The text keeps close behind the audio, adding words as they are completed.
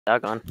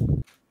Doggone.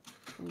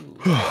 Ooh,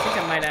 I think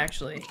I might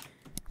actually.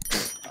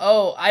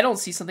 Oh, I don't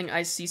see something.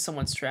 I see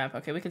someone's trap.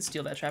 Okay, we can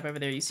steal that trap over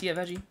there. You see it,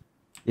 Veggie?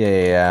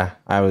 Yeah.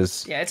 I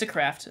was. Yeah, it's a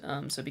craft.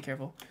 So be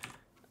careful.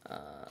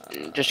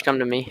 Just come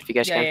to me if you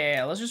guys can.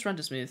 Yeah. Let's just run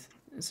to smooth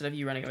instead of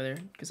you running over there,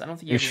 because I don't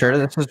think You sure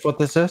this is what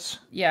this is?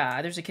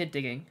 Yeah, there's a kid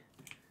digging.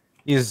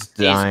 He's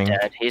dying. He's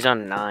dead. He's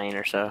on 9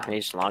 or so.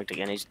 He's logged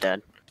again. He's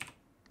dead.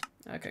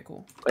 Okay,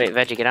 cool. Wait,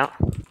 Veggie, get out.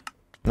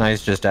 No,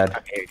 he's just dead.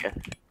 Okay, you're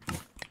good.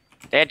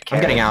 Dead.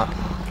 I'm getting out.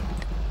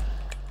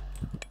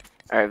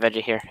 All right,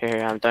 Veggie, here.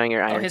 I'm throwing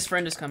your iron. Oh, his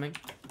friend is coming.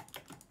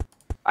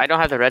 I don't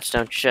have the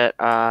redstone. Shit.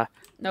 No,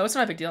 it's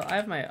not a big deal. I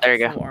have my there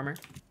you full go. armor.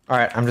 All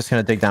right, I'm just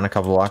gonna dig down a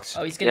couple blocks.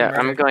 Oh, he's getting murdered.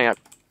 I'm going up.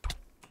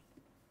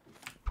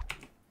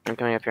 I'm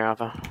coming up here,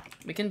 Alpha.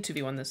 We can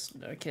 2v1 this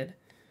kid.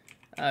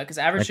 Because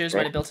Average Shows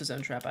might have built his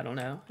own trap. I don't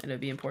know, and it'd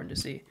be important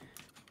to see.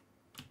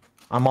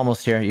 I'm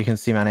almost here. You can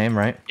see my name,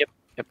 right? Yep.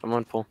 I'm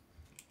on pool.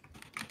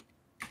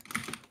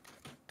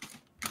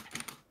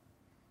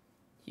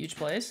 Huge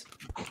plays.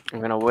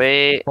 I'm gonna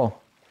wait.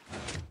 Pull.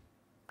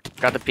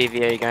 Got the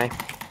PVA guy.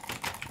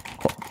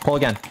 Pull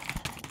again.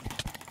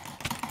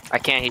 I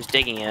can't. He's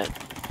digging it.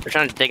 They're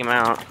trying to dig him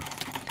out.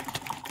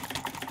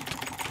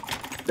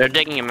 They're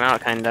digging him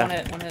out, kinda.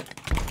 One hit.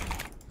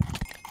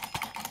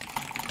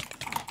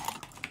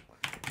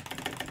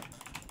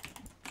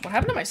 What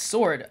happened to my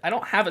sword? I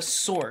don't have a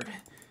sword.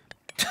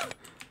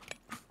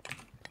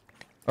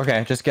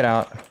 Okay, just get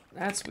out.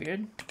 That's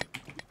weird.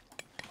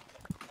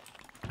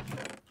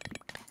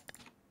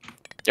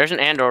 There's an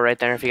andor right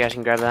there. If you guys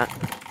can grab that.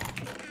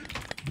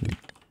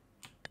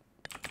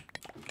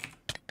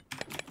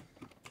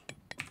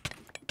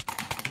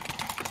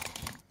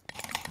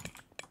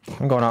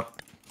 I'm going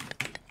up.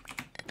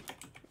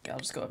 Yeah, I'll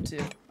just go up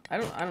too. I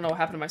don't know what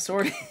happened to my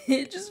sword.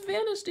 It just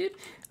vanished, dude.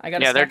 I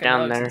got. Yeah, they're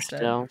down there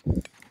still.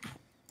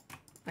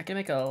 I can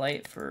make a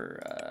light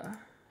for.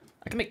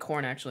 I can make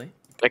corn actually.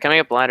 They're coming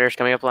up ladders.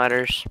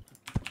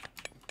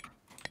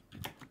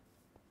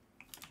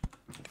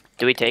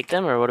 Do we take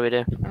them or what do we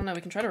do? I don't know.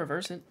 We can try to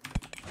reverse it.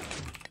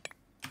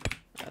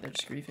 They're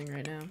just griefing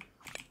right now.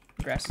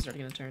 Grass is already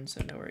gonna turn,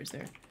 so no worries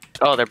there.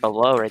 Oh, they're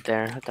below right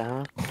there. What the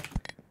hell?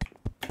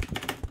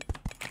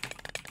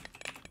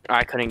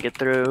 I couldn't get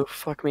through.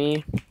 Fuck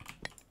me.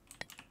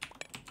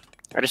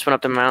 I just went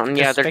up the mountain.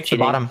 Just yeah, they're fix cheating.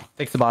 the bottom.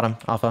 Fix the bottom,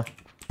 Alpha.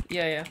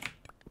 Yeah.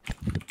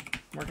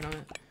 I'm working on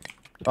it.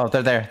 Oh,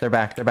 they're there. They're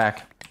back.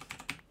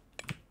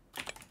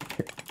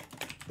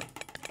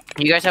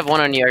 You guys have one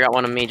on you. I got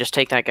one on me. Just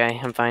take that guy.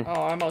 I'm fine. Oh,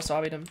 I almost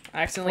obbied him.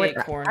 I accidentally ate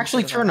corn.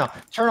 Actually, turn on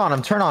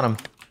him.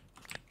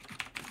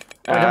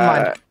 Oh,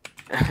 never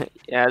mind.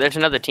 Yeah, there's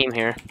another team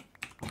here.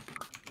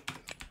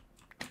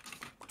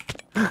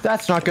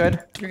 That's not good.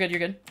 You're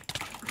good.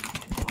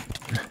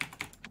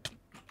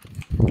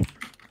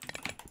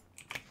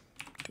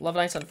 Love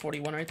Knight's on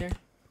 41 right there.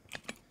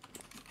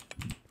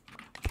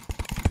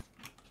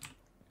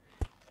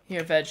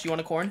 Here, Veg, you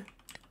want a corn?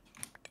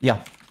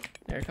 Yeah.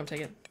 There, come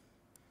take it.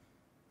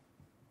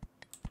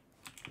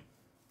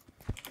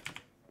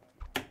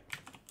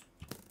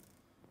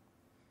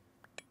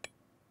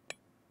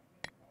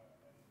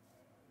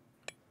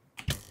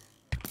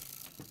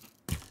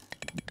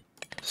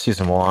 See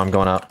some wall. I'm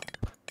going up.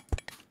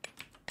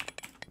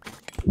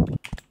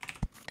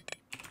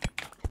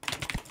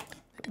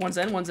 One's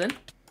in.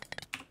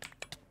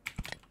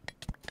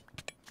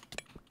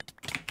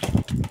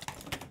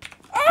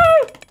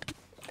 Oh!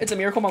 It's a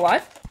miracle I'm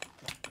alive.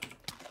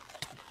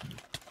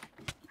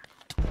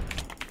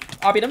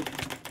 Obbied him.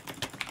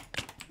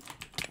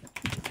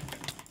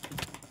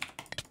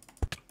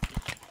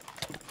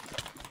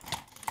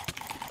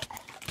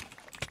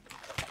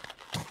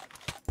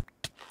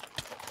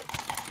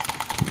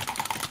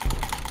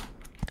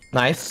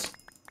 Nice.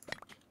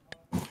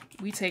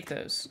 We take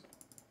those.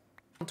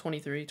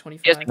 23,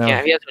 25.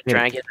 He has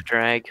a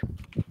drag.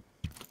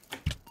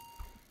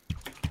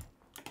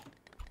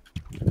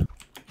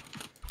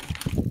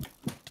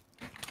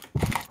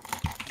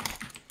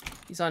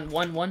 He's on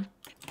 1-1.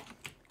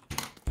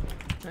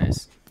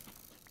 Nice.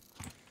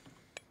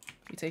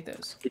 We take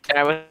those.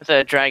 Yeah, with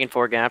the dragon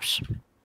 4 gaps.